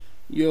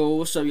Yo,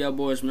 what's up, y'all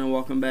boys, man?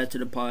 Welcome back to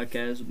the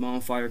podcast,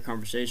 Bonfire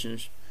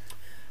Conversations.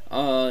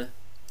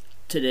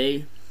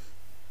 Today,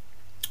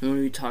 I'm going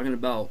to be talking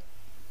about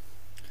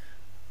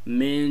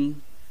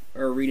men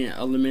are reading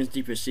Elements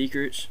Deeper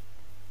Secrets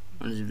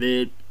on this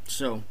vid.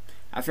 So,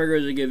 I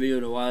figured it was a good video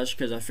to watch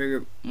because I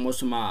figured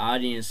most of my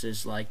audience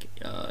is like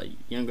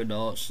young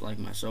adults like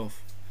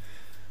myself.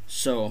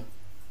 So,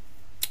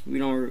 we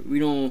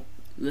don't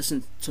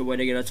listen to what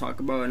they gotta talk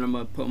about, and I'm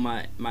gonna put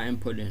my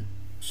input in.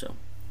 So,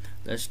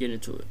 let's get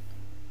into it.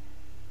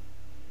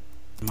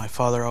 My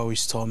father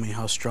always told me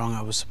how strong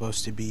I was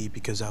supposed to be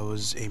because I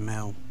was a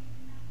male.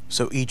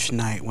 So each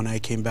night when I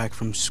came back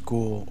from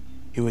school,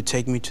 he would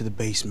take me to the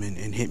basement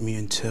and hit me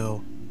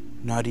until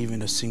not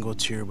even a single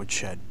tear would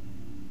shed.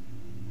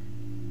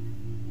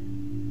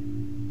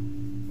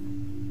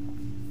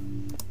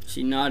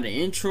 See, now the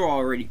intro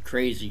already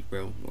crazy,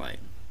 bro. Like,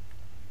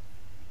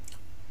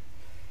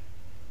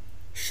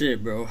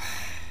 shit, bro.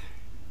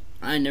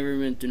 I ain't never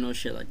been through no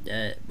shit like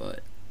that,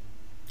 but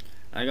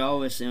like I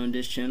always say on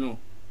this channel,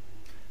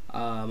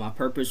 my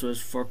purpose was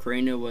for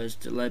creating it was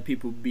to let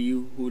people be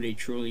who they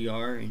truly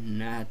are and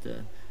not have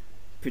to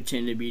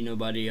pretend to be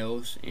nobody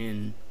else,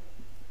 and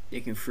they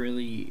can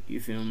freely,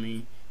 you feel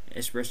me,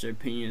 express their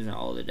opinions and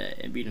all of that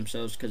and be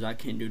themselves, because I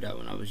couldn't do that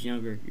when I was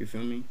younger, you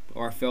feel me,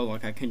 or I felt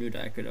like I couldn't do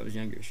that because I was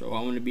younger. So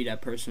I want to be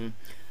that person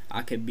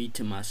I could be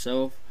to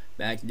myself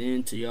back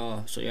then to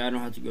y'all, so y'all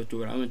don't have to go through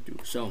what I went through.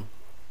 So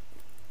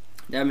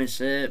that being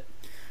said,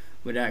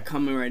 with that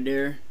comment right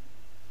there,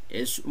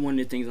 it's one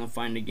of the things I'm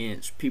fighting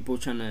against. People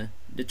trying to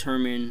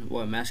determine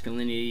what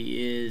masculinity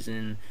is,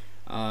 and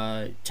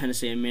trying to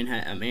say a man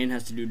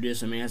has to do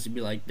this, a man has to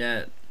be like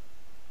that.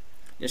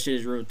 That shit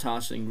is real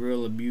toxic,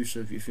 real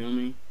abusive, you feel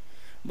me?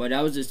 But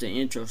that was just the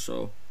intro,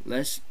 so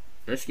let's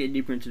get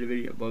deeper into the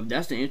video. But if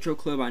that's the intro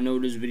clip, I know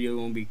this video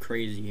gonna be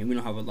crazy, and we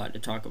don't have a lot to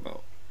talk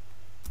about.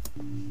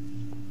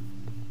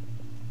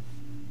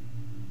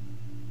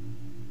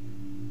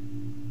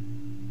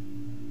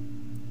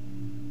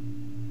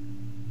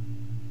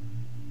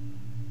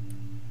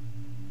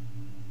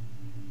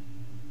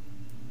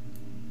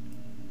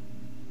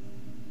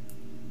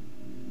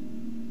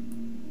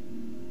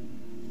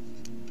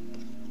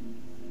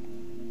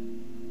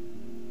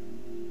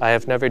 I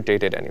have never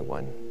dated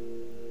anyone,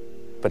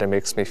 but it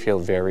makes me feel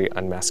very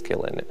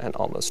unmasculine and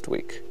almost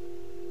weak.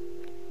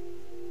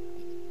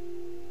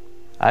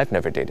 I've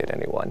never dated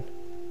anyone.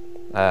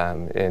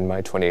 In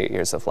my 28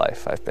 years of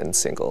life, I've been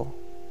single,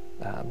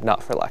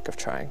 not for lack of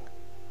trying.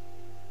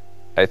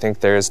 I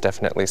think there is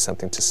definitely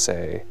something to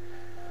say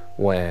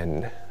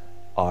when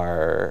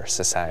our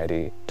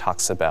society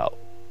talks about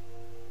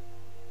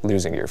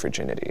losing your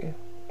virginity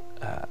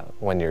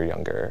when you're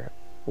younger.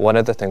 One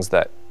of the things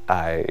that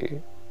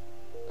I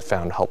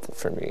found helpful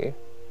for me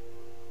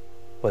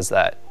was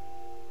that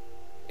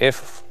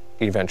if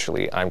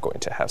eventually I'm going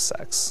to have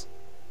sex,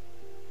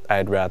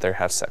 I'd rather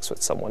have sex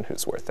with someone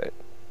who's worth it.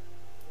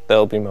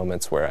 There'll be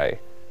moments where I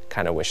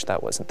kind of wish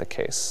that wasn't the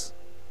case,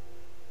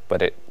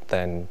 but it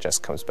then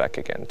just comes back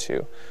again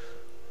to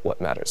what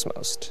matters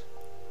most.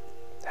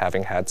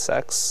 Having had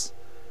sex,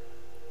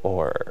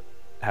 or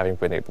having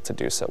been able to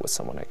do so with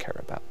someone I care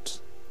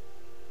about.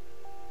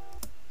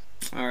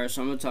 Alright,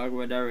 so I'm gonna talk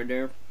about that right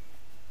there.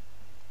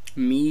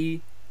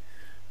 Me,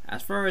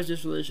 as far as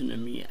this relation to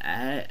me,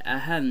 I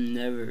have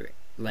never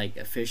like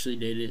officially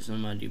dated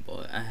somebody,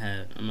 but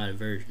I'm not a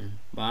virgin.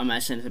 But I'm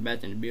not saying it's a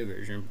bad thing to be a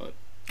virgin, but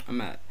I'm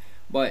not.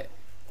 But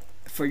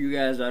for you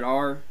guys that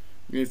are,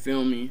 you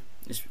feel me,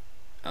 it's,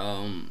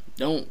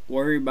 don't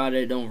worry about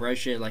it, don't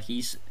rush it. Like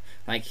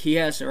he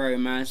has the right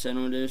mindset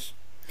on this.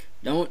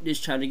 Don't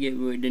just try to get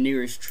with the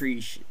nearest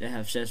tree to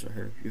have sex with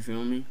her, you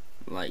feel me?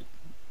 Like,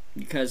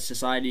 because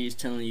society is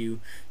telling you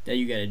that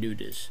you gotta do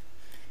this.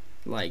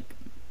 Like,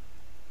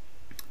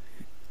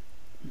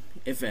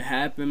 if it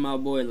happened, my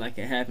boy, like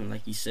it happened,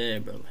 like he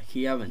said, bro. Like,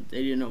 he haven't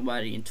dated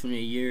nobody in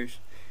 28 years,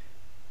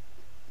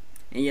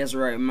 and he has the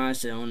right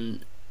mindset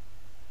on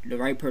the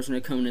right person to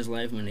come in his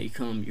life when they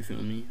come, you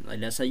feel me? Like,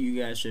 that's how you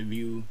guys should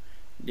view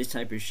this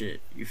type of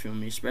shit, you feel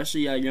me?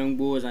 Especially y'all young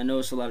boys. I know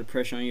it's a lot of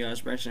pressure on y'all,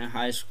 especially in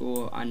high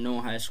school. I know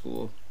in high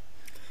school,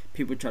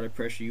 people try to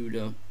pressure you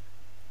to,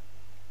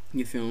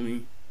 you feel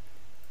me?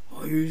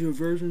 Oh, you're a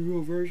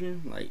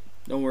virgin? Like,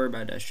 don't worry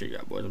about that shit,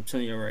 y'all boys. I'm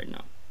telling you right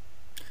now.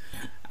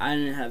 I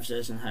didn't have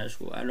sex in high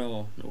school at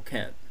all. No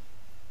cap.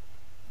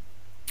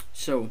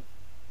 So,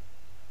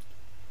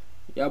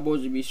 y'all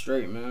boys will be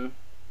straight, man.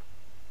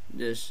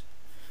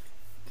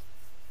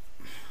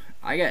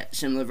 I got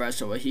similar advice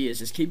to what he is.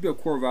 Just keep your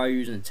core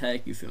values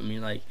intact, you feel me?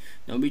 Like,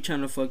 don't be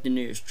trying to fuck the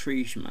nearest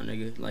tree, my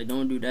nigga. Like,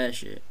 don't do that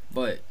shit.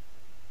 But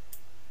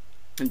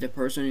if the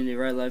person in the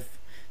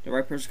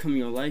right person come in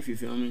your life, you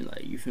feel me?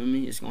 Like, you feel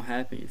me? It's gonna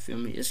happen, you feel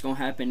me? It's gonna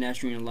happen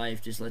naturally in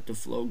life. Just let the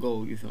flow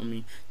go, you feel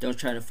me? Don't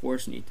try to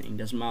force anything.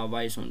 That's my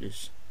advice on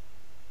this.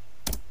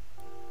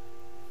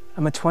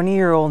 I'm a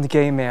 20-year-old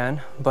gay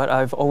man, but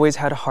I've always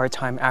had a hard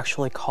time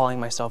actually calling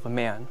myself a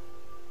man.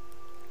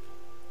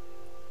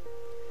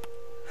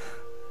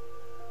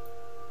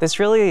 This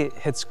really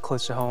hits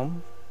close to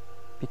home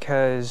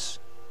because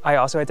I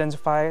also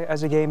identify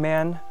as a gay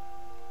man.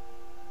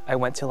 I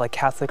went to like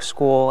Catholic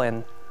school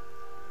and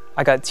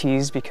I got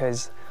teased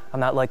because I'm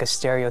not like a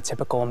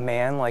stereotypical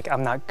man. Like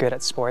I'm not good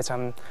at sports.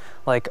 I'm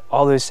like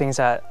all those things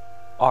that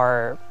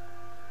are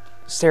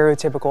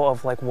stereotypical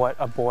of like what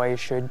a boy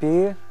should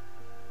be.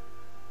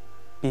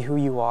 Be who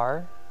you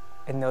are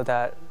and know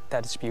that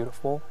that is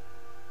beautiful.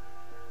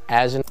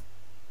 As an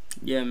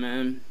Yeah,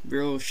 man,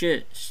 real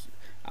shit.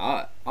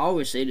 I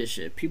always say this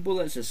shit. People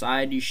let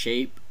society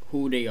shape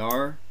who they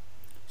are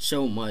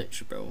so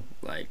much, bro.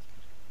 Like,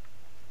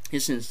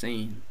 it's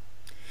insane.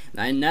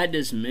 Like, not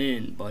just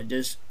men, but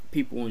just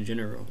people in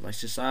general. Like,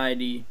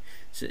 society,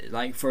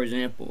 like, for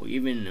example,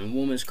 even in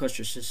women's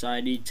culture,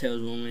 society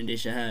tells women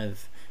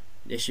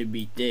they should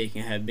be thick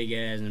and have big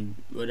ass and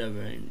whatever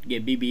and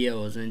get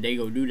BBLs, and they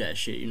go do that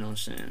shit, you know what I'm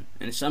saying?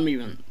 And some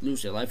even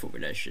lose their life over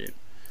that shit.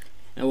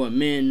 And with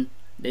men,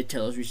 they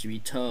tell us we should be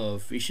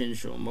tough, we shouldn't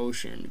show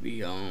emotion,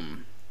 be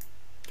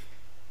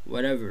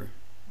whatever.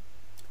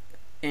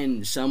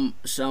 And some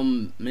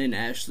men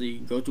actually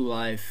go through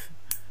life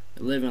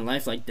living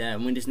life like that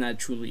when it's not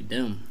truly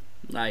them.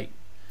 Like,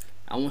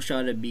 I want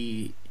y'all to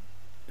be,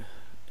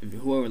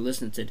 whoever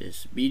listens to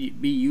this, be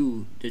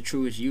you, the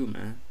truest you,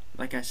 man.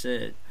 Like I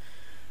said,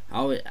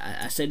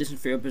 I said this in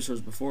 4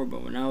 episodes before,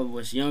 but when I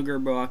was younger,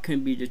 bro, I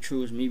couldn't be the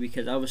truest me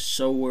because I was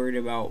so worried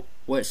about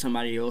what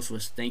somebody else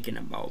was thinking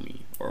about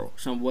me, or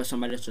what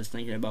somebody else was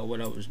thinking about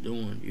what I was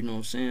doing. You know what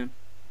I'm saying?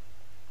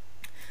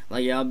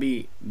 Like, y'all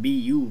be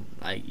you.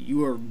 Like,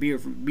 you are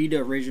be the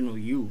original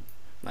you.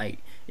 Like,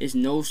 it's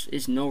no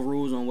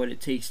rules on what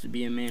it takes to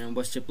be a man and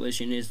what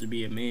stipulation is to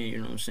be a man. You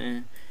know what I'm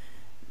saying?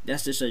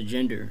 That's just a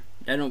gender.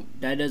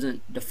 That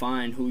doesn't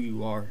define who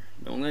you are.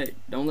 Don't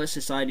let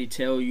society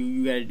tell you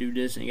you gotta do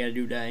this and you gotta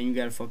do that and you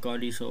gotta fuck all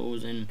these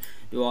hoes and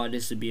do all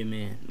this to be a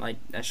man. Like,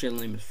 that shit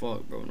lame as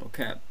fuck, bro. No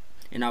cap.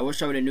 And I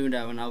wish I would have knew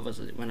that when I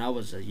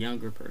was a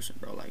younger person,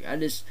 bro. Like, I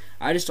just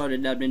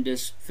started dabbling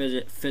this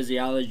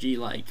physiology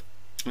like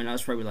when I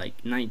was probably like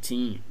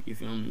 19. You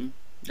feel me?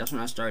 That's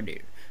when I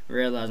started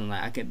realizing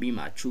like I could be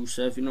my true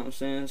self. You know what I'm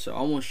saying? So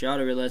I want y'all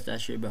to realize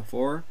that shit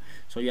before,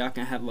 so y'all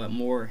can have a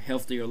more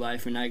healthier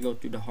life and not go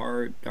through the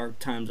hard, dark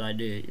times I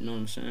did. You know what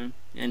I'm saying?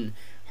 And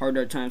hard,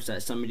 dark times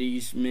that some of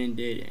these men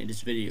did in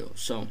this video.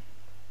 So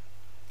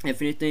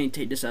if anything,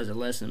 take this as a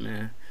lesson,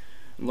 man.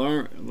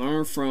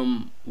 Learn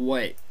from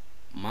what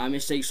my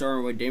mistakes are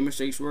and what their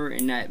mistakes were,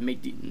 and not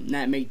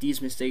make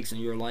these mistakes in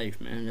your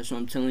life, man. That's what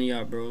I'm telling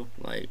y'all, bro.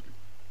 Like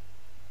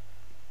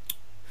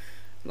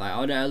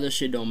all that other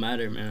shit don't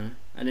matter, man.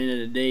 At the end of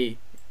the day,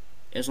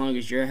 as long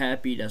as you're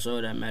happy, that's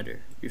all that matter.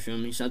 You feel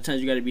me?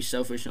 Sometimes you gotta be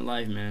selfish in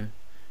life, man.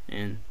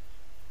 And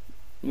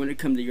when it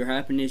comes to your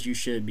happiness, you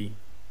should be.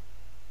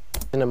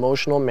 An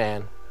emotional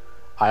man,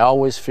 I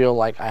always feel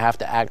like I have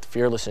to act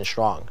fearless and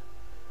strong.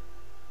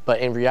 But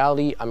in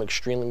reality, I'm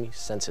extremely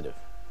sensitive.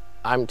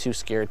 I'm too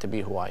scared to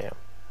be who I am.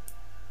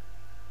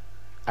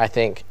 I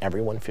think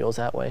everyone feels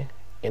that way,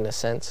 in a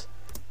sense.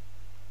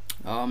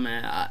 Oh,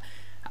 man,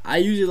 I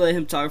usually let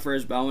him talk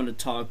first, but I want to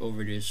talk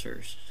over this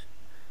first.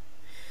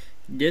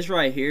 This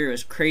right here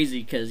is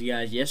crazy because,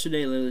 guys,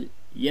 yesterday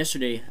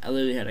I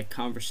literally had a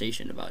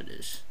conversation about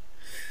this,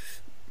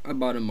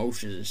 about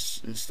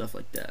emotions and stuff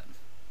like that,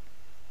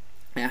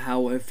 and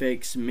how it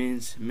affects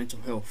men's mental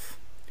health.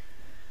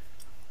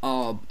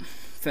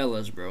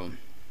 Fellas, bro,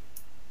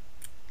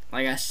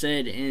 like I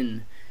said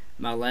in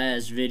my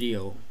last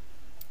video,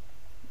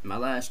 my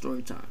last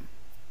story time,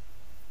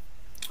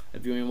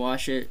 if you didn't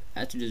watch it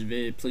after this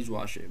video, please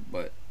watch it.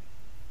 But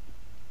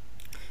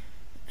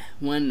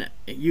when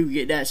you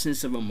get that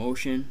sense of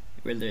emotion,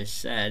 whether it's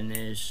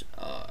sadness,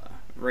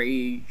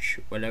 rage,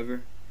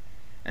 whatever,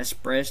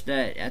 express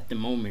that at the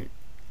moment.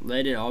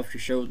 Let it off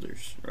your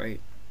shoulders, right?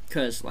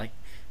 Because, like,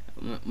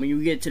 when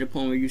you get to the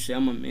point where you say,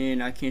 I'm a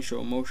man, I can't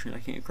show emotion, I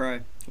can't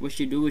cry, what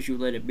you do is you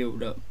let it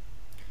build up.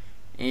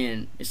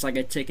 And it's like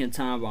a ticking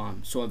time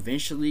bomb. So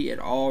eventually it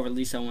all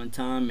release at one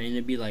time, and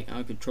it'd be like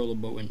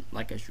uncontrollable and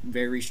like a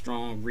very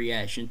strong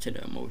reaction to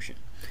the emotion.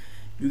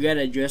 You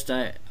gotta address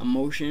that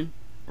emotion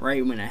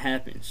right when it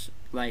happens.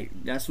 Like,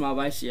 that's my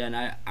advice to you, and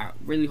I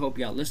really hope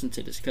y'all listen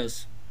to this,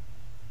 because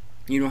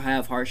you don't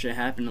have hard shit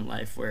happen in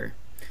life where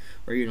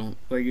you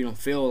don't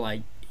feel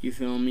like, you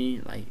feel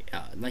me,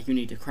 like you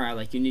need to cry,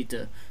 like you need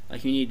to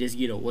just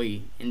get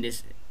away. And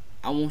this,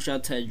 I want y'all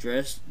to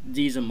address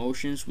these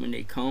emotions when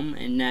they come,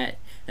 and not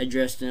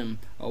address them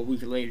a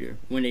week later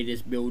when they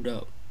just build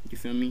up. You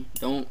feel me?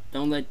 Don't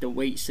let the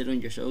weight sit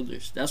on your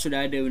shoulders. That's what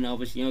I did when I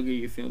was younger.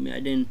 You feel me?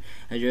 I didn't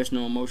address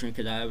no emotion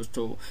because I was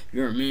told,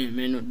 you're a man,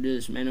 man don't do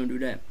this, man don't do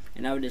that,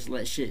 and I would just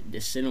let shit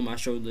just sit on my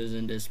shoulders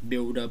and just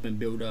build up,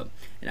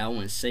 and I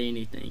wouldn't say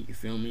anything. You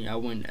feel me? I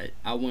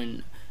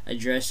wouldn't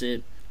address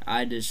it.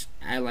 I just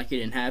act like it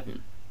didn't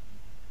happen.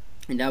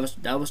 And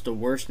that was the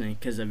worst thing,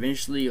 because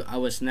eventually I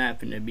would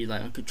snap and it'd be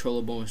like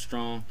uncontrollable and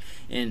strong,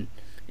 and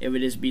it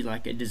would just be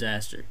like a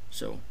disaster.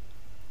 So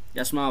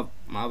that's my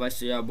advice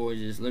to y'all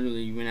boys, is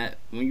literally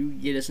when you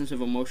get a sense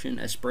of emotion,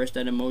 express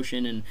that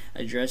emotion and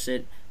address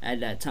it at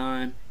that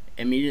time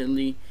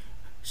immediately,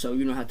 so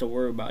you don't have to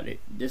worry about it.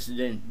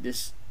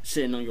 This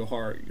sitting on your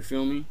heart. You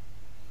feel me?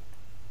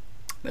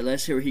 But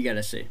let's hear what he got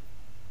to say.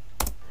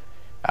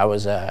 I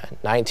was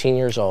 19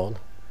 years old.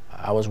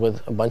 I was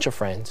with a bunch of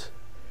friends.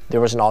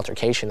 There was an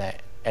altercation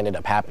that ended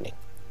up happening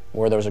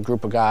where there was a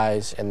group of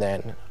guys and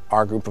then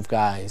our group of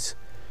guys.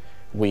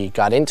 We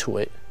got into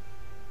it,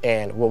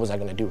 and what was I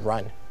gonna do?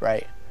 Run,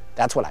 right?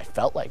 That's what I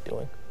felt like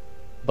doing.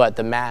 But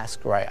the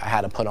mask, right, I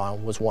had to put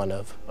on was one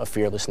of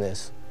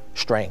fearlessness,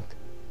 strength.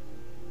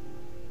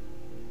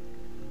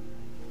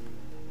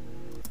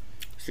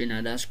 See,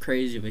 now that's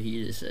crazy what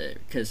he just said.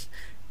 Because,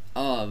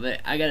 oh, man,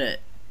 I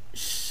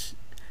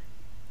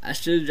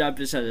should drop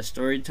this as a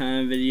story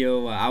time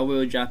video. I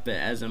will drop it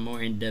as a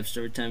more in-depth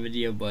story time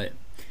video, but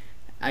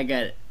I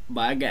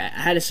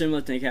had a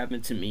similar thing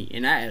happen to me,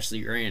 and I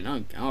actually ran.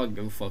 I don't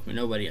give a fuck with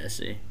nobody I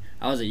say.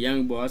 I was a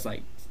young boy. I was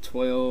like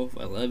 12,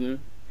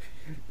 11.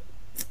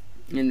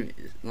 And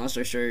long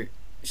story short,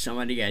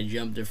 somebody got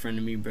jumped in front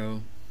of me,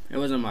 bro. It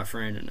wasn't my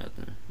friend or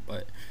nothing,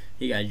 but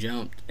he got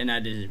jumped, and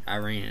I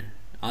ran.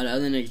 All the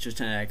other niggas was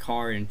trying to act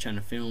hard and trying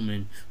to film,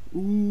 and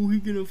ooh, he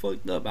getting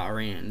fucked up. I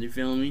ran. You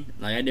feel me?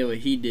 Like, I did what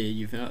he did.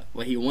 You feel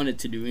what he wanted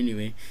to do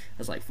anyway. I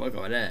was like, fuck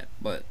all that.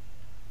 But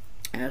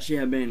I actually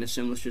have been in a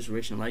similar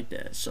situation like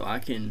that, so I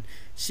can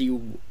see,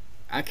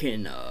 I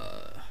can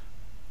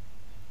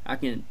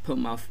put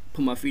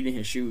my feet in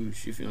his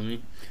shoes. You feel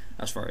me?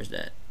 As far as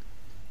that.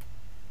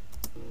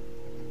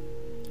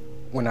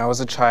 When I was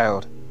a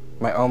child,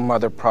 my own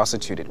mother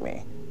prostituted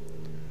me.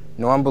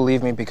 No one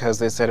believed me because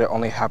they said it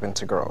only happened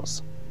to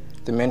girls.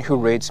 The men who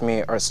raped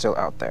me are still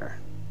out there.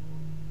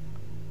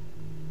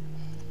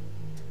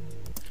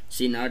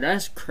 See, now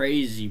that's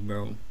crazy,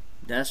 bro.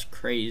 That's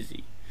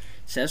crazy.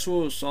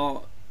 Sexual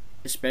assault,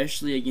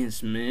 especially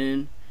against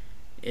men,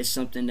 is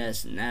something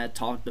that's not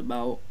talked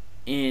about,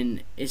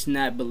 and it's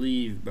not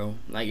believed, bro.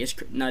 Like, it's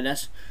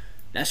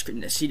that's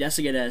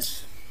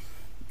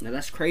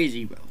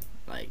crazy, bro.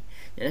 Like,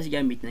 that's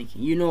got me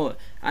thinking. You know,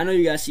 I know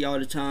you guys see all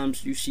the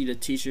times you see the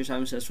teachers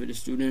having sex with the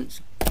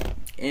students,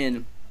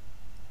 and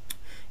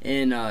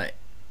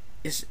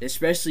it's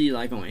especially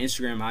like on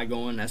Instagram. I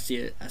go on, I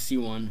see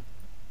one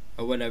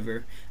or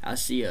whatever. I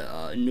see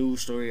a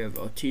news story of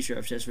a teacher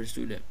having sex with a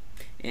student,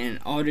 and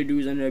all the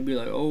dudes under there be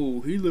like,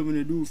 "Oh, he living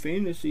a dude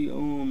fantasy.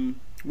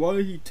 Why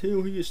did he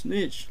tell he a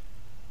snitch?"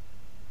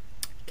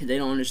 Cause they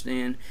don't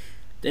understand.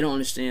 They don't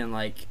understand,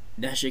 like,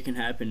 that shit can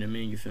happen to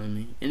men. You feel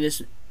me?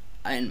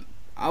 And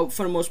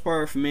for the most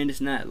part, for men, it's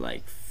not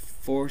like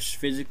forced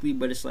physically,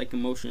 but it's like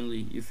emotionally.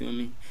 You feel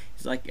me?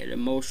 It's like an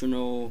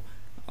emotional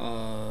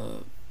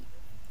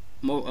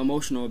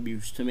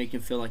abuse to make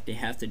them feel like they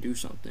have to do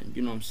something.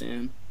 You know what I'm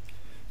saying?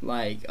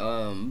 Like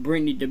the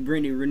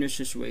Brittany Renner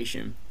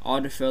situation.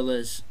 All the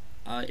fellas,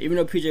 even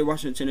though PJ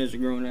Washington is a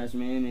grown ass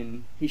man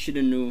and he should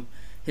have knew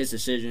his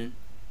decision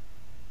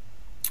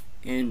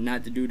and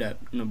not to do that,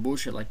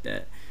 bullshit like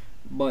that,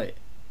 but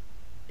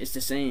it's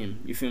the same.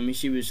 You feel me?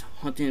 She was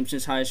hunting him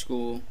since high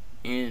school,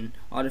 and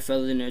all the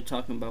fellas in there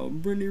talking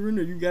about Brittany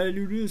Renner. You gotta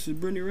do this. It's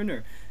Brittany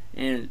Renner,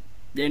 and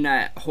they're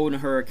not holding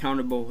her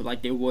accountable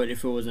like they would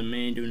if it was a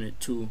man doing it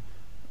to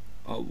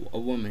a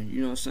woman.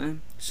 You know what I'm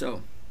saying?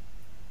 So,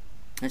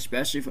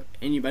 especially for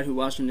anybody who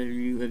watching the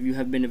review, if you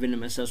have been a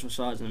victim of sexual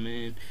assault as a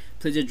man,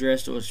 please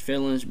address those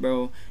feelings,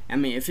 bro. I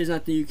mean, if it's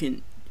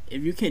nothing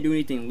if you can't do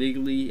anything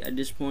legally at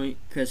this point,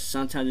 because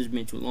sometimes it's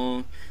been too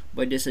long,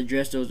 but just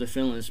address those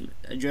feelings.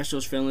 Address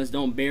those feelings.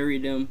 Don't bury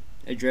them.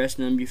 Address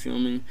them. You feel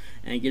me?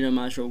 And get them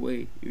out your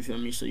way. You feel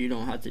me? So you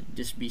don't have to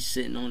just be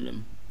sitting on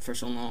them for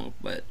so long.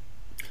 But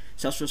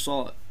sexual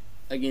assault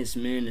against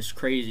men is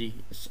crazy.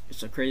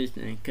 It's a crazy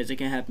thing because it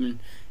can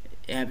happen.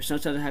 It happens.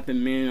 Sometimes it happens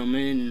man on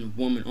man and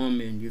woman on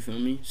man. You feel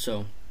me?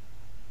 So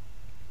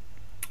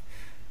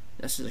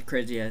that's just a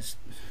crazy ass.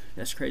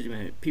 That's crazy,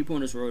 man. People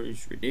in this world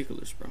is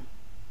ridiculous, bro.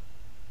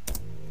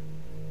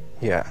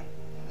 Yeah,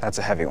 that's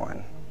a heavy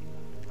one.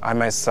 I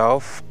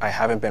myself, I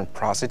haven't been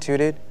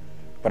prostituted,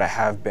 but I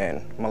have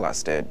been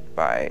molested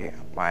by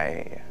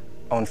my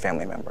own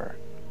family member.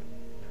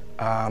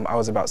 I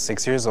was about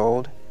 6 years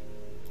old,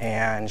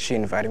 and she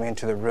invited me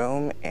into the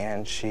room,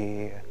 and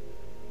she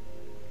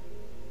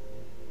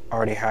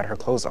already had her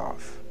clothes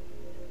off,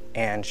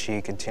 and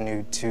she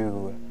continued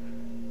to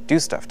do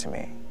stuff to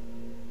me.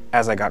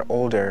 As I got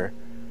older,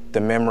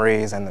 the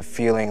memories and the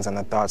feelings and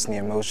the thoughts and the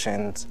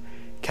emotions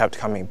kept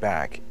coming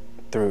back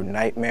through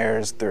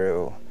nightmares,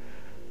 through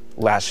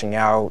lashing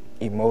out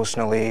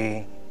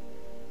emotionally.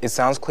 It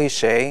sounds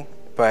cliche,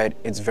 but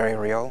it's very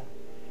real.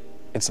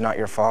 It's not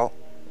your fault,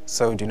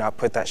 so do not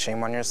put that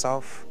shame on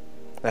yourself.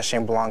 That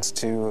shame belongs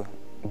to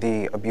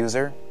the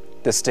abuser.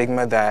 The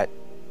stigma that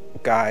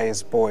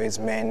guys, boys,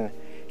 men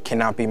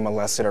cannot be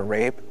molested or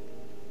raped,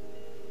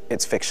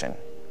 it's fiction.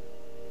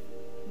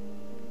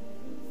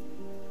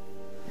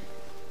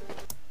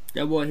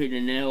 That boy hit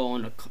the nail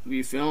on the,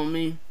 you feel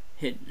me?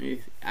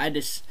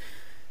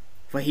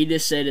 What he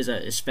just said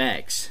is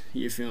facts.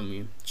 You feel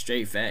me?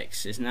 Straight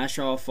facts. It's not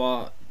your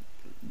fault.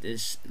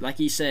 This, like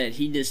he said,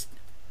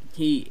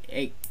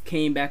 it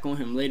came back on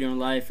him later in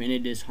life, and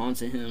it just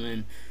haunted him.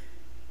 And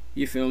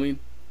you feel me?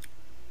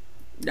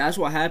 That's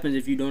what happens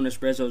if you don't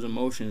express those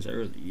emotions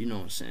early. You know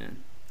what I'm saying?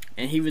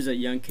 And he was a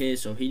young kid,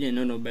 so he didn't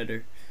know no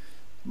better.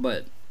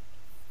 But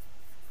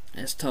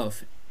that's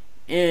tough.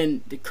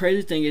 And the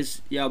crazy thing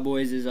is, y'all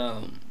boys, is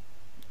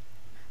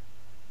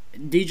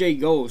DJ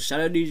Ghost.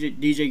 Shout out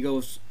DJ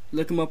Ghost.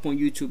 Look him up on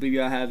YouTube if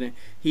y'all haven't.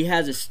 He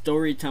has a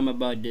story time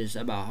about this,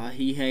 about how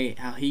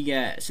he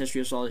got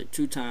sexually assaulted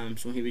 2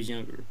 times when he was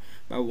younger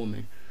by a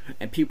woman.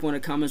 And people in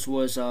the comments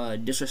was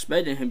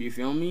disrespecting him, you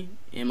feel me?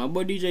 And my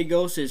boy DJ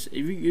Ghost is,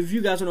 if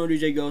you guys don't know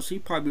DJ Ghost, he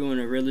probably one of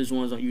the realest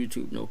ones on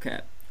YouTube, no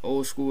cap.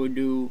 Old school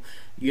dude,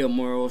 you got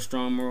morals,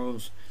 strong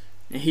morals.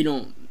 And he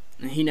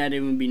not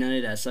even be none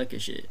of that sucker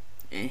shit.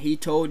 And he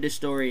told this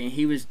story, and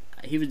he was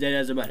dead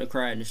ass about to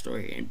cry in the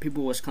story, and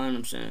people was clowning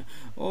him saying,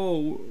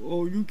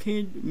 oh, you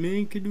can't,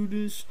 man can do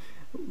this.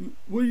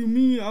 What do you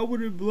mean? I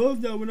would have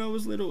loved that when I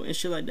was little and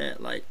shit like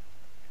that. Like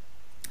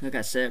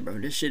I said, bro,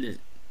 this shit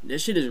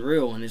is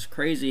real, and it's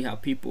crazy how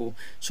people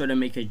sort of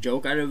make a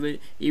joke out of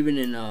it, even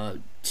in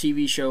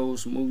TV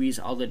shows, movies,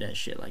 all of that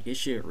shit. Like, this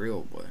shit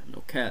real, boy,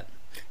 no cap.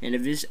 And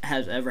if this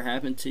has ever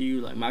happened to you,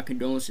 like, my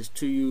condolences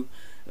to you.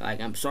 Like,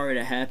 I'm sorry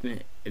that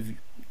happened. If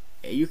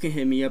you can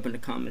hit me up in the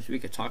comments, we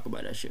could talk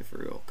about that shit for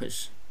real,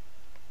 because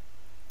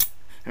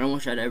I don't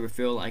want y'all to ever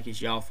feel like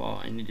it's y'all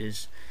fault, and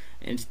it's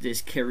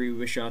this carry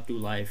with y'all through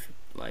life.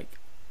 Like,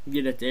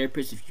 get a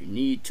therapist if you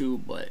need to,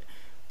 but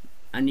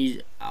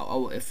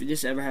if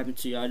this ever happened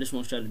to y'all, I just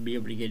want y'all to be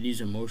able to get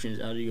these emotions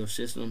out of your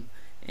system,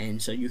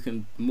 and so you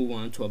can move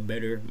on to a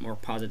better, more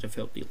positive,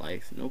 healthy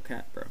life. No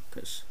cap, bro,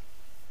 because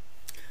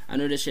I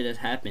know this shit has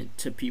happened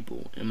to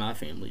people in my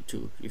family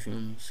too, you feel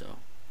me? So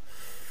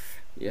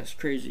yeah, it's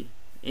crazy.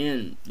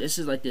 And this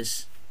is like the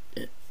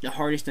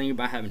hardest thing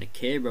about having a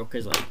kid, bro,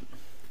 because like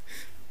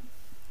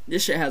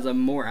this shit has a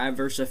more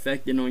adverse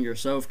effect than on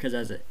yourself,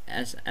 because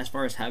as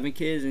far as having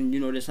kids, and you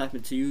know this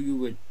happened to you, you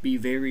would be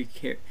very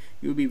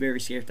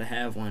scared to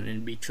have one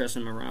and be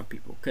trusting them around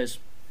people. Because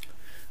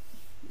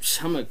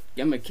I'm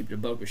gonna keep the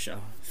buck with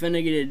y'all. If a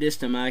nigga did this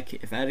to my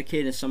kid, if I had a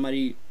kid and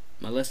somebody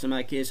molested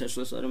my kid,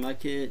 sexually assaulted my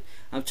kid,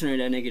 I'm turning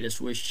that nigga to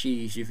Swiss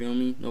cheese, you feel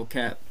me? No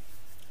cap.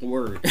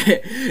 Word.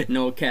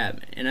 No cap.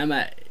 And I'm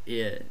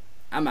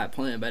not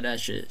playing about that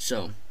shit.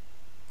 So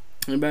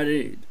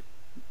anybody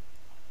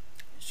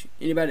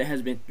that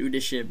has been through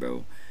this shit,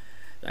 bro,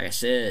 like I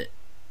said,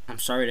 I'm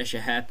sorry that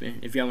shit happened.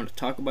 If y'all want to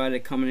talk about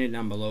it, comment it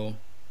down below.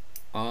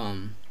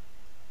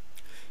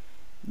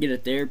 Get a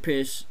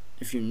therapist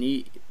if you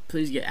need.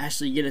 Please get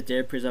a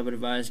therapist. I would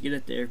advise, get a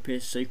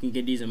therapist so you can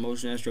get these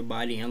emotions out of your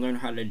body and learn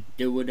how to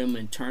deal with them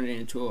and turn it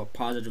into a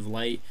positive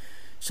light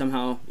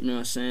somehow, you know what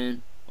I'm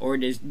saying? Or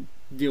just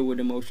deal with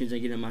emotions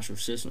and get them out your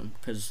system,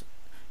 because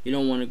you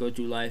don't want to go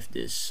through life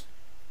this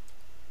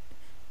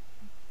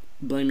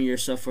blaming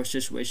yourself for a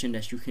situation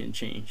that you can't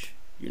change.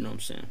 You know what I'm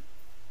saying?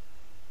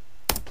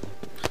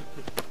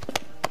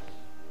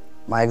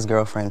 My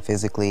ex-girlfriend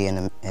physically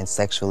and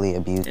sexually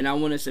abused. And I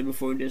want to say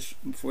before this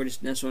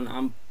next one,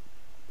 I'm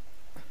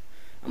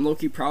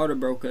low-key proud of,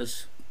 bro,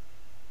 because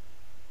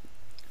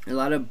a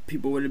lot of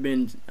people would have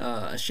been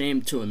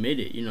ashamed to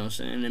admit it, you know what I'm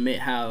saying? Admit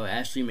how it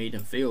actually made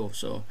them feel.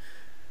 So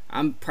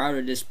I'm proud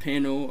of this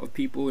panel of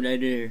people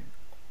that are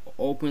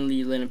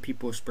openly letting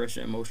people express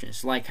their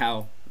emotions, like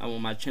how I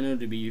want my channel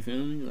to be, you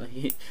feel me?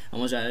 Like, I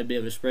want y'all to be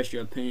able to express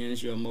your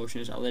opinions, your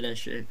emotions, all of that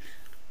shit,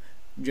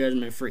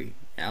 judgment free.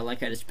 I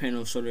like how this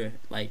panel sort of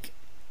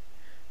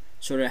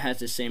has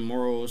the same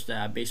morals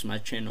that I base my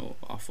channel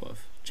off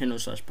of,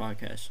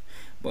 channel/podcast.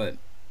 But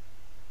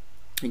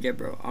yeah,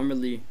 bro, I'm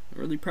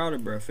really proud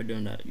of bro for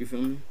doing that, you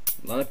feel me?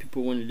 A lot of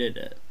people wouldn't have did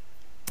that.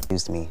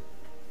 Used me.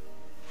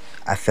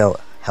 I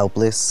felt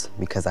helpless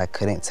because I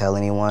couldn't tell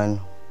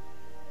anyone,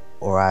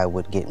 or I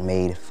would get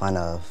made fun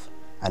of.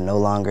 I no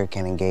longer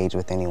can engage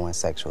with anyone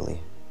sexually.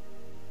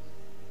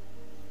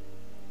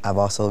 I've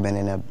also been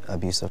in an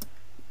abusive.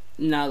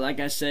 Now,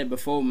 like I said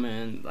before,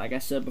 man, like I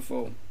said,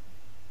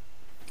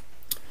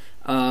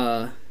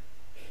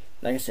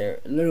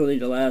 literally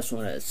the last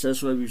one, that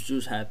sexual abuse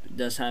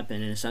does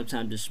happen, and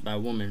sometimes it's by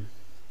women.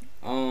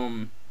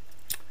 And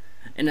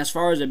as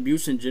far as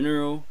abuse in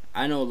general,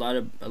 I know a lot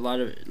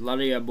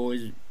of y'all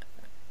boys,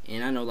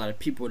 and I know a lot of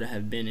people that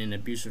have been in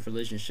abusive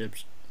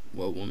relationships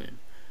with women.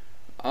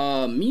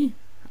 Me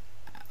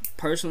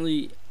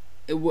personally,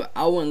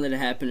 I wouldn't let it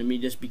happen to me,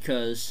 just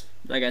because,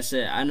 like I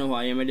said, I know who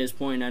I am at this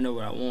point, and I know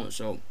what I want.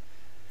 So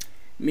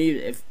me,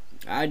 if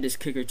I just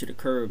kick her to the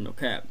curb, no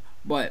cap.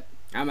 But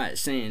I'm not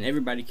saying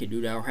everybody can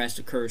do that or has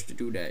the courage to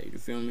do that, you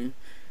feel me?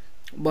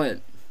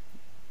 But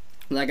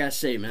like I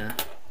say, man,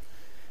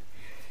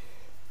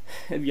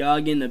 if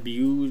y'all getting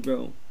abused,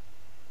 bro,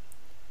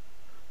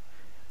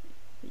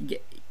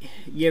 get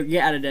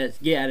out of that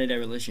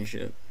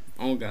relationship.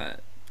 Oh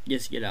God,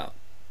 just get out.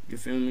 You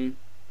feel me?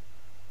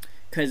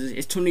 Cause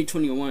it's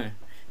 2021.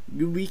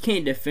 We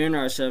can't defend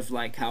ourselves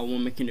like how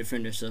women can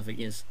defend themselves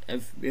against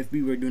if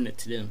we were doing it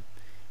to them.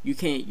 You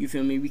can't, you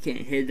feel me? We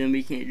can't hit them,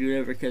 we can't do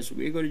whatever, because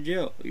we go to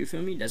jail. You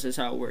feel me? That's just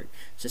how it works.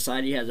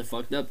 Society has it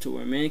fucked up to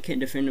where men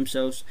can't defend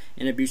themselves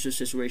in abusive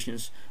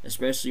situations,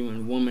 especially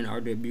when women are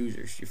the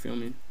abusers. You feel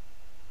me?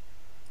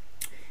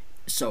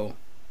 So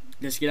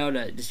just get out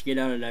of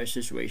that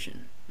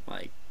situation.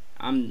 Like,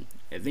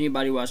 if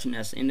anybody watching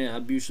that's in an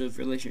abusive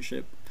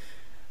relationship,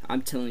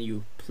 I'm telling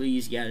you,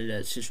 please get out of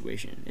that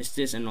situation. It's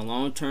just in the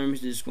long term,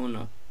 it's just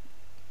gonna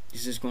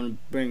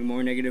bring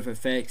more negative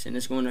effects, and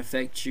it's gonna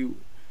affect you.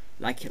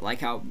 Like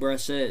how bruh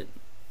said,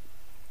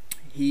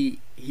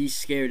 he's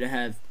scared to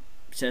have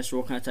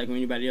sexual contact with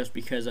anybody else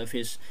because of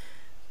his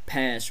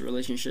past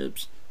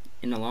relationships.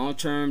 In the long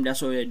term,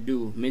 that's what it'll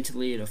do.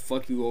 Mentally, it'll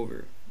fuck you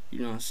over. You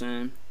know what I'm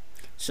saying?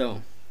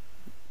 So,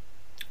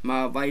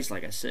 my advice,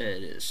 like I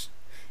said, is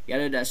get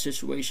out of that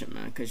situation,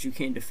 man, because you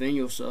can't defend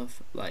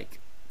yourself. Like,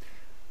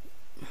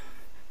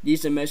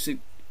 these domestic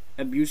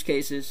abuse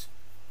cases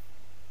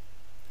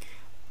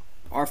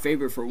are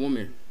favored for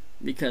women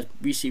because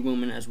we see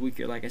women as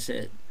weaker. Like I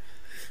said,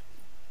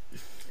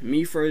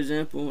 me, for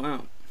example,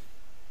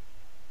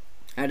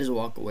 I just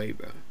walk away,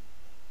 bro.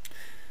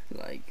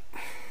 Like,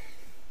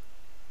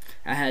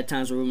 I had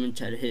times where women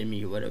try to hit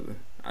me or whatever.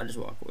 I just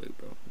walk away,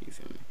 bro. You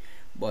feel me?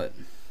 But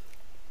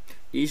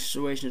these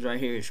situations right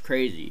here is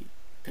crazy.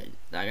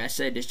 Like I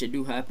said, this shit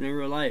do happen in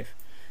real life.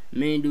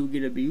 Men do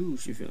get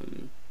abused, you feel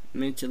me?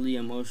 Mentally,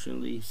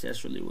 emotionally,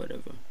 sexually,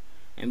 whatever.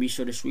 And we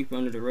sort of sweep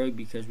under the rug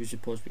because we're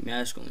supposed to be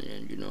masculine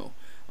and, you know,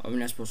 we're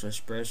not supposed to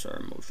express our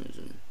emotions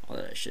and all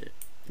of that shit.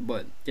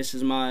 But this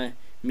is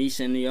me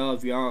saying to y'all,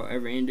 if y'all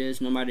ever in this,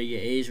 no matter your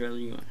age, whether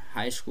you're in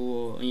high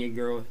school and your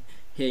girl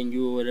hitting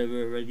you or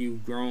whatever, whether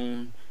you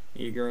grown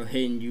and your girl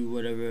hitting you,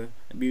 whatever,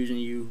 abusing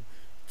you,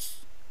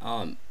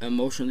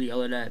 emotionally,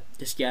 all of that,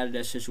 just get out of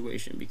that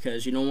situation,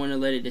 because you don't want to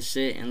let it just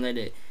sit and let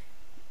it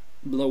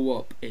blow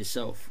up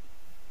itself.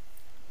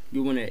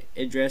 You want to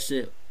address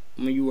it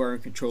when you are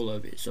in control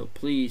of it. So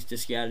please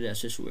just get out of that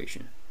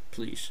situation,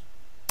 please.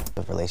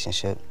 The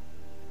relationship,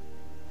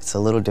 it's a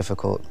little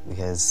difficult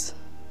because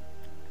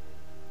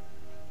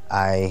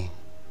I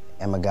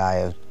am a guy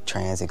of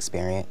trans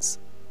experience.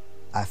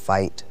 I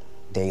fight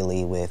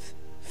daily with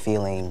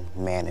feeling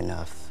man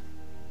enough.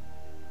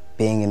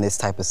 Being in this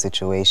type of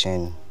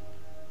situation,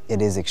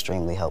 it is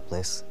extremely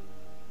helpless,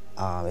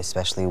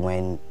 especially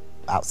when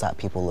outside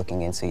people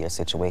looking into your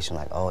situation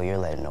like, oh, you're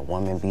letting a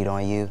woman beat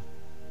on you?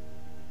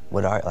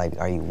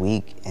 Are you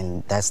weak?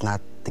 And that's not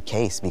the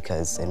case,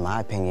 because in my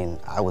opinion,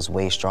 I was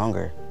way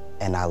stronger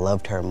and I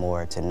loved her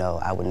more to know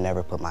I would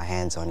never put my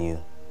hands on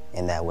you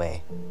in that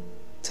way.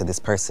 To this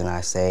person,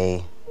 I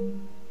say,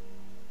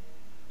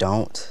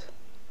 don't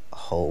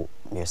hold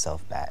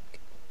yourself back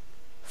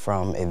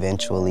from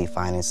eventually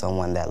finding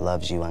someone that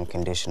loves you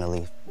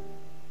unconditionally.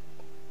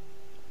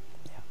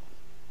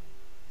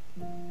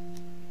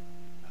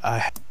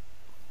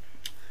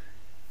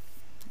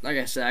 Like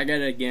I said, I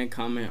gotta again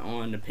comment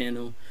on the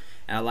panel,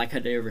 and I like how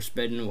they're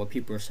respecting what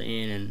people are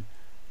saying and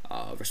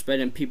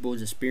respecting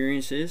people's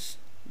experiences.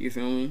 You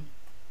feel me?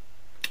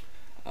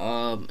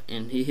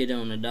 And he hit it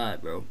on the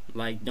dot, bro.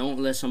 Like, don't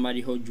let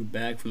somebody hold you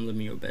back from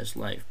living your best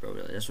life, bro.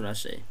 That's what I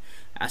say.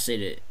 I say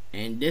that,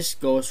 and this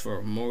goes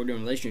for more than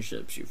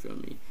relationships. You feel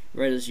me?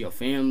 Whether it's your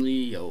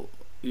family,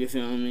 you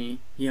feel me,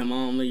 your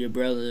mom or your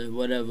brother,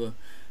 whatever.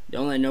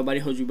 Don't let nobody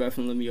hold you back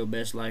from living your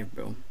best life,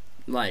 bro.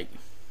 Like,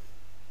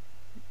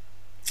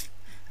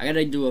 I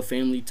gotta do a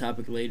family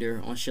topic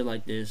later on shit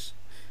like this,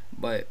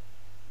 but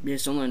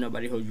just don't let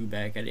nobody hold you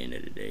back at the end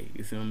of the day.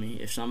 You feel me?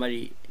 If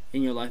somebody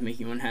in your life make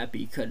you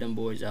unhappy, cut them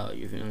boys out.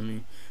 You feel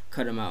me?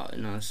 Cut them out.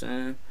 You know what I'm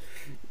saying?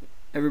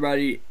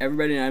 Everybody not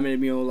meant to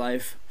be in your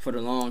life for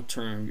the long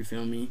term. You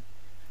feel me?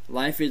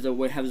 Life has a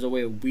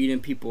way of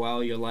weeding people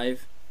out of your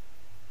life.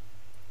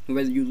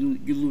 Whether you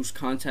lose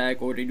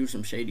contact or they do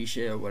some shady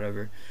shit or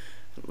whatever,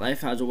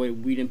 life has a way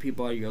of weeding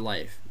people out of your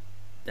life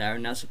that are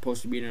not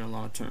supposed to be there in the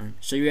long term.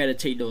 So you gotta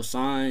take those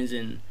signs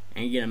and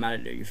get them out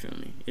of there. You feel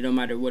me? It don't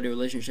matter what the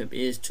relationship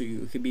is to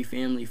you. It could be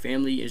family.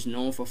 Family is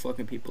known for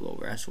fucking people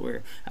over. I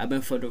swear. I've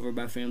been fucked over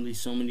by family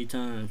so many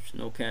times.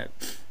 No cap.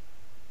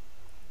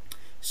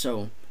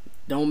 So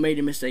don't make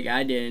the mistake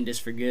I did and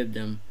just forgive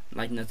them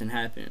like nothing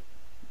happened.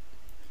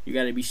 You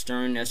gotta be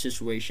stern in that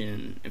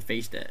situation and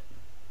face that.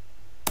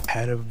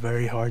 Had a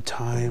very hard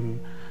time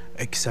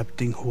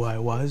accepting who I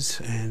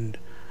was and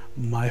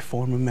my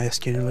form of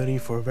masculinity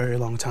for a very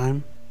long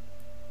time.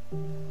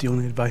 The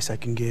only advice I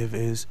can give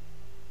is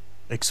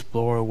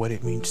explore what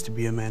it means to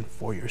be a man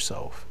for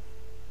yourself.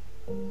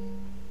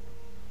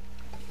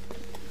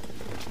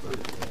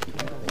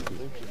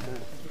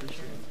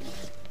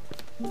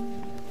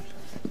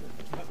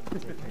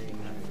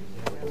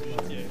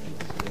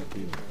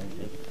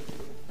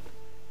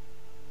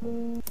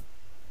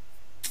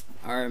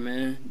 Alright,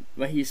 man.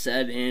 What he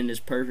said in is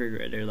perfect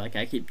right there. Like,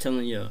 I keep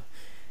telling you,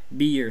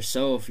 be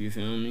yourself, you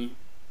feel me?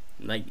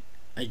 Like,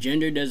 a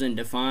gender doesn't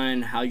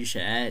define how you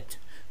should act,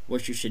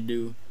 what you should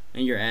do,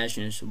 and your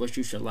actions, what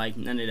you should like,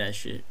 none of that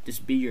shit.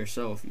 Just be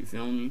yourself, you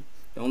feel me?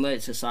 Don't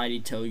let society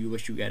tell you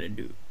what you gotta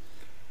do.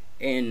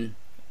 And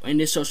in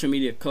this social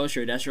media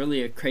culture, that's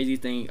really a crazy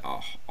thing,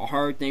 a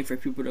hard thing for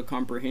people to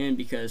comprehend,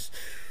 because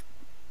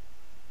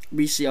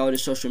we see all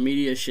this social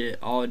media shit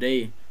all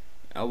day,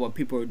 what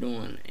people are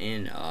doing,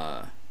 and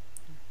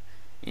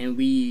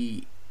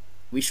we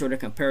sort of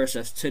compare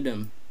ourselves to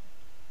them,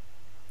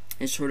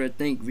 and sort of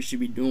think we should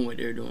be doing what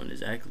they're doing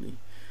exactly.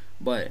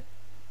 But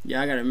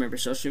yeah, I gotta remember,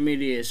 social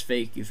media is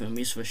fake, you feel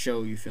me? It's for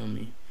show, you feel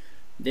me?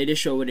 They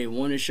just show what they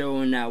want to show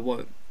and not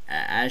what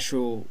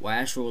actual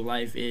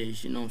life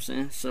is, you know what I'm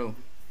saying? So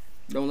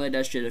don't let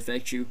that shit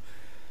affect you.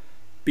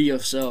 Be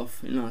yourself,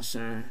 you know what I'm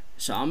saying?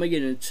 So I'm gonna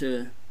get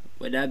into,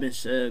 with that being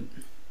said,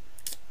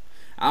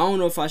 I don't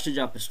know if I should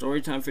drop a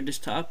story time for this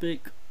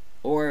topic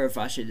or if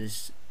I should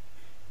just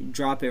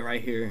drop it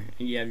right here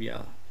and give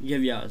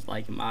y'all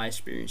like my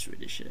experience with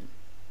this shit.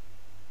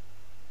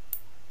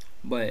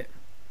 But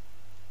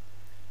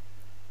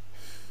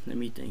let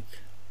me think.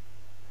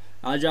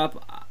 I'll drop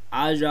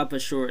a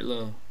short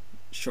little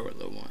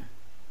one,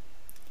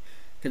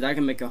 cause I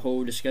can make a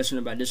whole discussion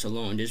about this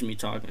alone, just me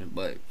talking.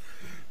 But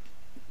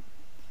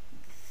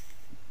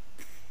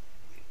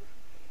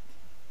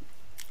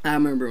I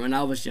remember when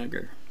I was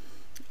younger,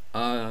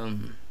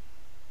 I'm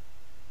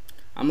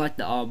like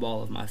the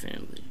oddball of my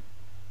family,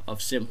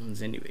 of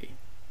siblings anyway.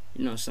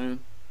 You know what I'm saying?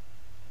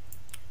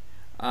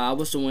 I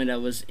was the one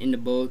that was in the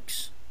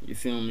books. You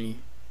feel me?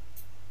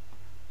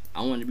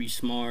 I wanted to be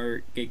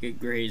smart, get good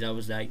grades. I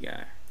was that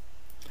guy.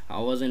 I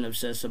wasn't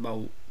obsessed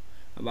about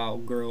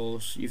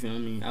girls. You feel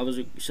me? I was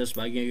obsessed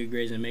about getting good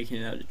grades and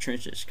making it out of the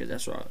trenches, because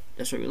that's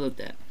what we looked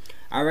at.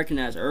 I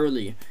recognized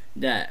early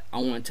that I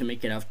wanted to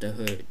make it out the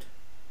hood.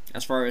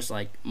 As far as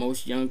like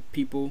most young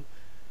people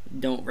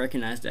don't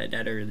recognize that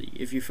early,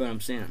 if you feel what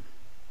I'm saying.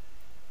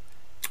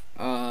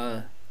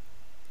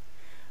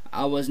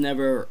 I was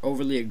never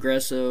overly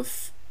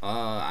aggressive.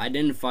 I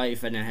didn't fight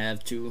if I didn't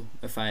have to.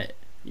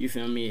 You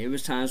feel me? It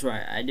was times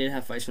where I did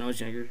have fights when I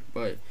was younger,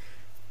 but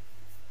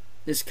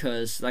it's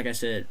cause, like I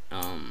said,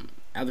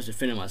 I was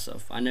defending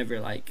myself. I never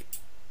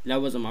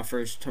that wasn't my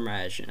first term of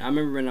action. I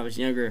remember when I was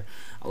younger,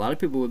 a lot of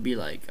people would be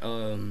like,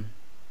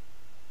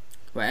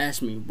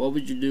 ask me, what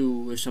would you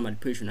do if somebody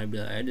pushed you? And I'd be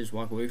like, I just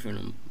walk away from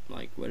them,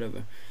 like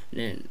whatever.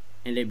 And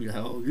they'd be like,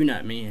 oh, you're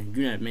not man,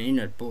 you're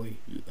not a boy.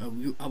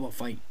 I will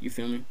fight. You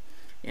feel me?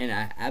 And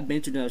I've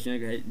been through when I was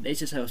younger. They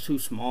just have too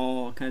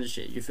small kind of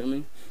shit. You feel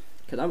me?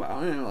 Cause I'm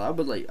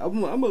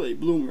a late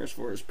bloomer as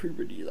far as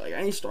puberty. Like,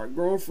 I ain't start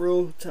growing for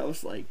real till I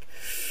was like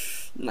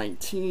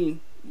 19,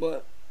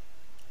 but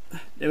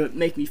they would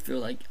make me feel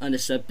like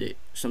unaccepted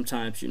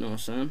sometimes. You know what I'm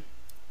saying?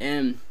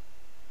 And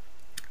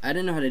I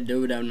didn't know how to deal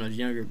with that when I was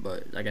younger,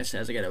 but like I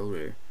said, as I got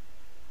older,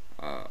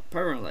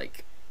 probably around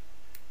like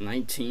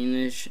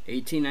 19-ish,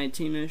 18,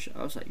 19-ish,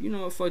 I was like, you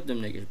know what, fuck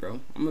them niggas, bro.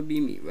 I'm gonna be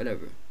me,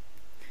 whatever.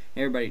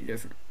 Everybody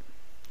different.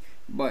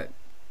 But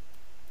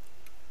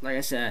like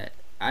I said,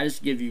 I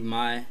just give you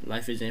my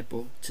life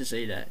example to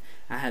say that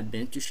I have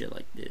been through shit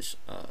like this.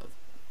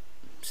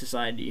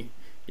 Society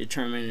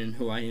determining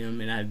who I am,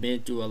 and I've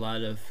been through a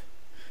lot of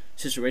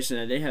situations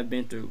that they have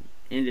been through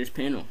in this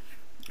panel.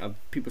 Of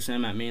people saying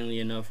I'm not manly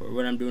enough, or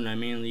what I'm doing not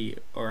manly,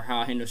 or how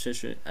I handle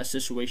a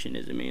situation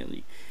isn't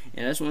manly.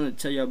 And I just want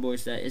to tell y'all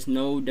boys that it's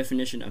no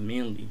definition of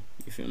manly.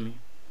 You feel me?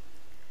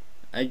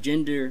 A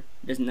gender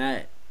does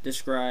not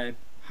describe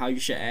how you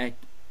should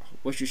act,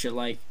 what you should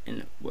like,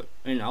 and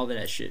all of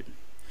that shit.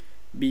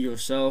 Be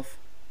yourself.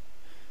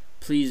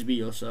 Please be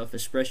yourself.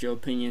 Express your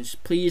opinions.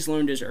 Please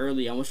learn this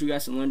early. I want you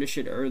guys to learn this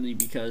shit early,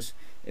 because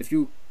if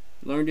you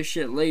learn this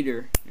shit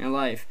later in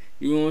life,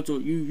 you're going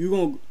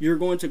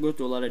to go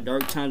through a lot of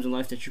dark times in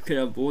life that you could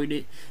have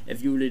avoided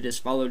if you would have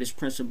just followed this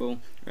principle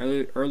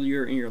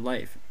earlier in your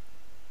life.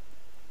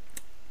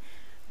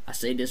 I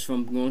say this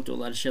from going through a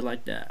lot of shit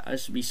like that. I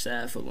used to be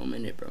sad for a little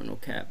minute, bro. No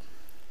cap.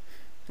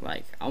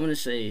 Like, I want to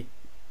say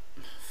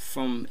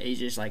from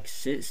ages like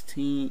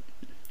 16.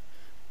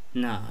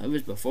 Nah, it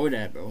was before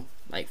that, bro.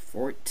 Like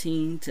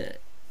 14 to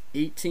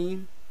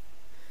 18.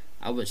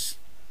 I was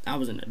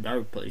in a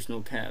dark place.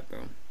 No cap,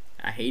 bro.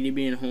 I hated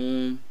being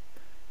home.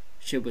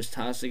 Shit was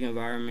toxic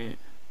environment.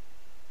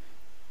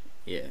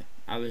 Yeah,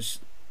 I was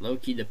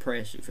low-key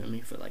depressed, you feel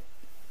me, for like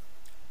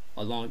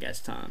a long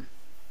ass time.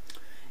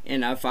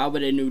 And if I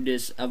would have knew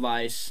this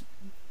advice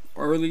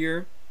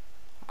earlier,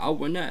 I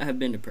would not have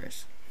been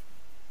depressed.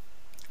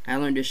 I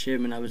learned this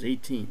shit when I was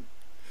 18. You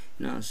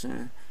know what I'm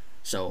saying?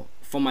 So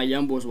for my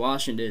young boys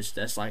watching this,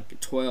 that's like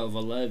 12,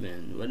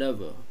 11,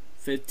 whatever,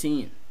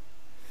 15.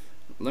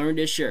 Learn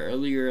this shit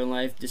earlier in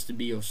life, just to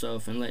be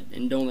yourself,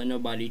 and don't let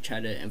nobody try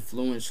to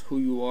influence who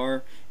you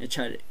are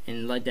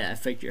and let that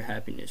affect your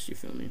happiness. You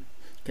feel me?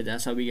 Because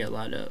that's how we get a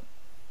lot of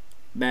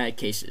bad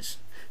cases.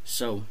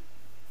 So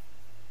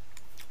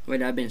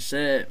with that being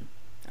said,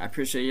 I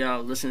appreciate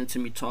y'all listening to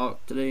me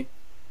talk today.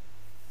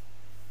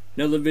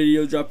 Another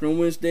video dropping on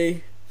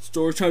Wednesday.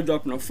 Story time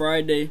dropping on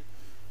Friday.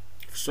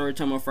 Story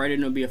time on Friday,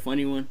 it'll be a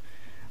funny one.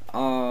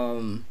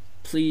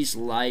 Please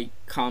like,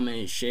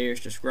 comment, share,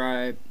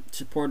 subscribe.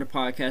 Support the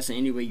podcast in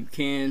any way you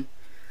can.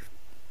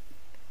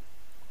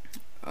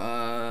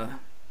 And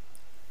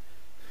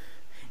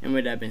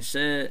with that being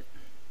said,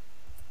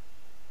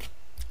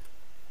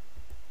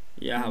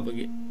 y'all have a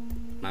good,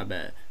 my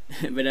bad.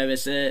 With that being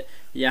said,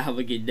 y'all have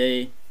a good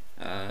day.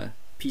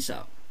 Peace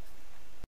out.